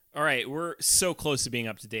All right, we're so close to being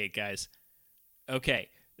up to date, guys. Okay,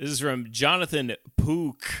 this is from Jonathan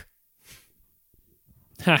Pook.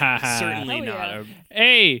 Certainly Hell not. yeah.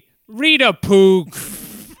 Hey, Rita Pook.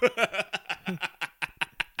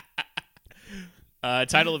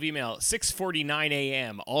 Title of email, 6:49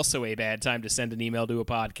 a.m. Also a bad time to send an email to a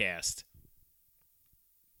podcast.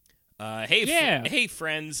 Hey,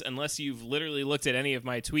 friends, unless you've literally looked at any of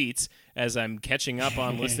my tweets as I'm catching up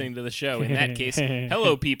on listening to the show. In that case,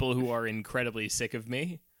 hello, people who are incredibly sick of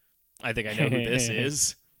me. I think I know who this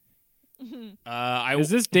is. Is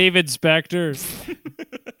this David Spector?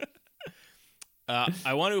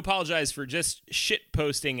 I want to apologize for just shit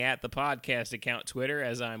posting at the podcast account Twitter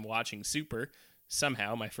as I'm watching Super.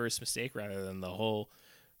 Somehow, my first mistake, rather than the whole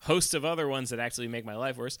host of other ones that actually make my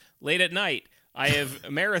life worse. Late at night, I have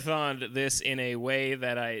marathoned this in a way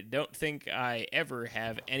that I don't think I ever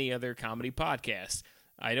have any other comedy podcast.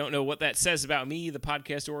 I don't know what that says about me, the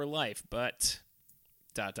podcast, or life, but ...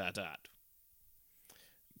 But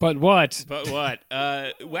what? But what?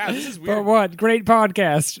 Wow, this is weird. But what? Great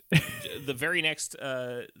podcast. The very next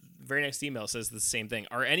email says the same thing.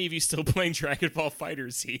 Are any of you still playing Dragon Ball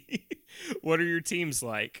FighterZ? What are your teams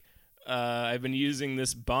like? I've been using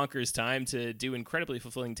this bonkers time to do incredibly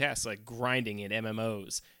fulfilling tasks like grinding in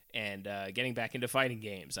MMOs and getting back into fighting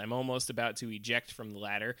games. I'm almost about to eject from the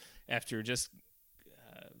ladder after just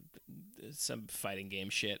some fighting game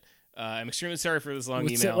shit. I'm extremely sorry for this long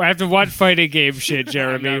email. After what fighting game shit,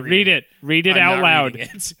 Jeremy? Read it. Read it out loud.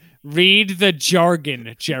 Read the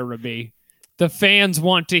jargon, Jeremy. The fans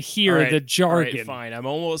want to hear the jargon. All right, fine. I'm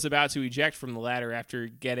almost about to eject from the ladder after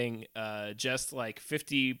getting just like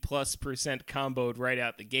 50+% comboed right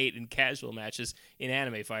out the gate in casual matches in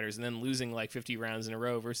Anime Fighters and then losing like 50 rounds in a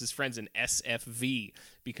row versus friends in SFV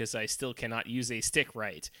because I still cannot use a stick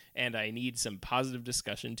right, and I need some positive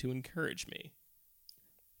discussion to encourage me.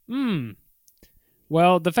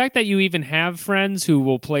 Well, the fact that you even have friends who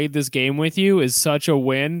will play this game with you is such a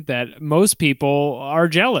win that most people are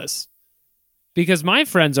jealous. Because my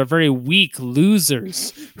friends are very weak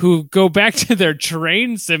losers who go back to their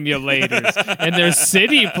train simulators and their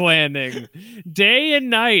city planning day and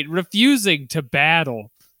night, refusing to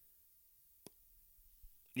battle.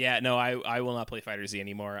 Yeah, no, I will not play FighterZ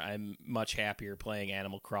anymore. I'm much happier playing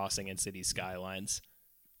Animal Crossing and City Skylines.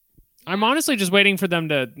 I'm honestly just waiting for them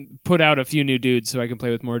to put out a few new dudes so I can play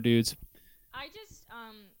with more dudes.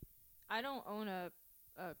 I don't own a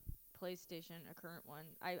PlayStation, a current one.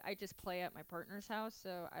 I just play at my partner's house,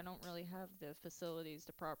 so I don't really have the facilities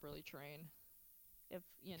to properly train if,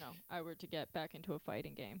 I were to get back into a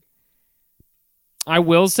fighting game. I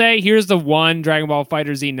will say, here's the one Dragon Ball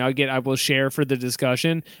FighterZ nugget I will share for the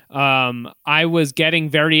discussion. I was getting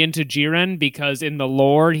very into Jiren because in the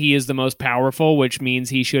lore, he is the most powerful, which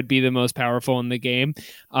means he should be the most powerful in the game.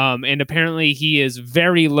 And apparently he is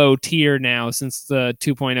very low tier now since the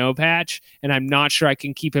 2.0 patch, and I'm not sure I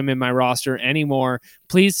can keep him in my roster anymore.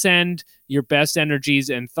 Please send your best energies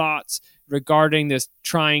and thoughts regarding this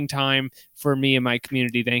trying time for me and my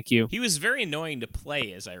community. Thank you. He was very annoying to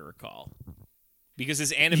play, as I recall. Because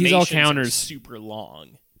his animations are super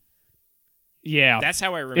long. Yeah. That's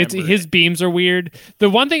how I remember his beams are weird. The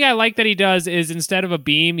one thing I like that he does is instead of a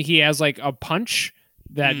beam, he has like a punch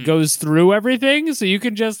that goes through everything. So you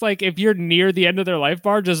can just like, if you're near the end of their life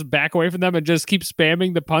bar, just back away from them and just keep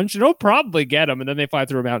spamming the punch. And it'll probably get them. And then they fly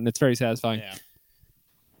through a mountain. It's very satisfying. Yeah.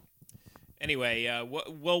 Anyway,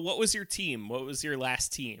 what was your team? What was your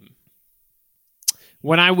last team?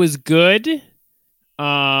 When I was good...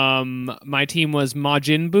 my team was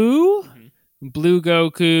Majin Buu, Blue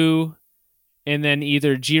Goku, and then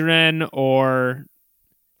either Jiren or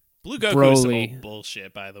Blue Goku Broly. is some old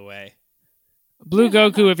bullshit, by the way. Blue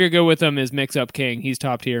Goku, if you're good with him, is Mix-Up King. He's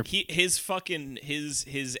top tier. His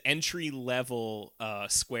entry level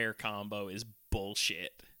square combo is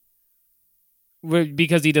bullshit.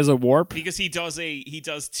 Because he does a warp? Because he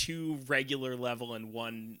does two regular level and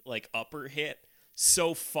one like upper hit.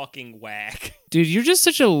 So fucking whack. Dude, you're just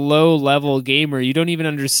such a low-level gamer. You don't even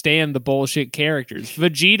understand the bullshit characters.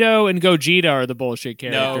 Vegito and Gogeta are the bullshit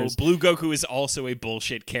characters. No, Blue Goku is also a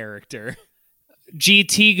bullshit character.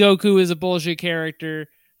 GT Goku is a bullshit character.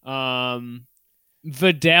 Videl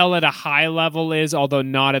at a high level is, although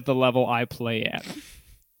not at the level I play at.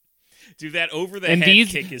 Dude, that over the head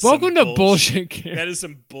kick is welcome some to bullshit. That is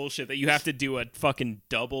some bullshit that you have to do a fucking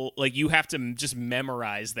double. Like, you have to just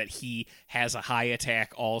memorize that he has a high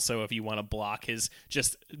attack also if you want to block his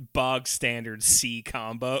just bog standard C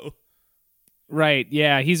combo. Right,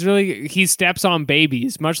 yeah. He steps on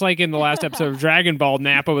babies. Much like in the last episode of Dragon Ball,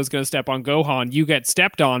 Nappa was going to step on Gohan. You get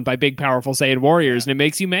stepped on by big, powerful Saiyan warriors, and it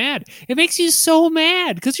makes you mad. It makes you so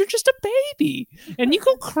mad because you're just a baby. And you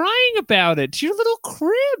go crying about it to your little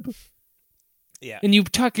crib. Yeah. And you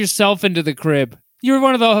tuck yourself into the crib. You're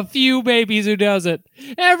one of the few babies who does it.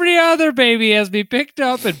 Every other baby has to be picked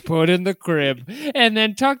up and put in the crib and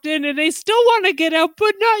then tucked in, and they still want to get out,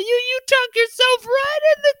 but not you. You tuck yourself right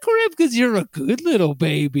in the crib because you're a good little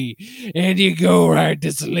baby. And you go right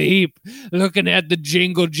to sleep, looking at the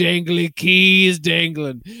jingle jangly keys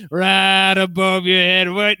dangling right above your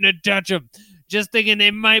head, waiting to touch them. Just thinking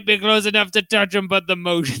they might be close enough to touch them, but the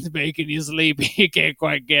motion's making you sleepy. You can't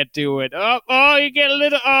quite get to it. Oh, you get a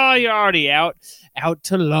little. Oh, you're already out. Out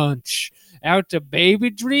to lunch. Out to baby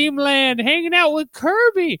dreamland. Hanging out with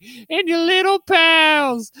Kirby and your little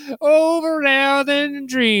pals over there in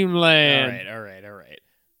dreamland. All right.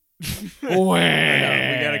 Wow.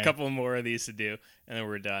 We got a couple more of these to do, and then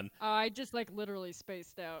we're done. I just literally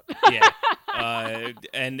spaced out. Yeah.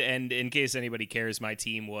 And in case anybody cares, my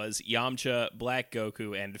team was Yamcha, Black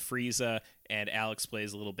Goku, and Frieza, and Alex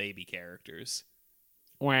plays little baby characters.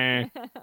 Wah.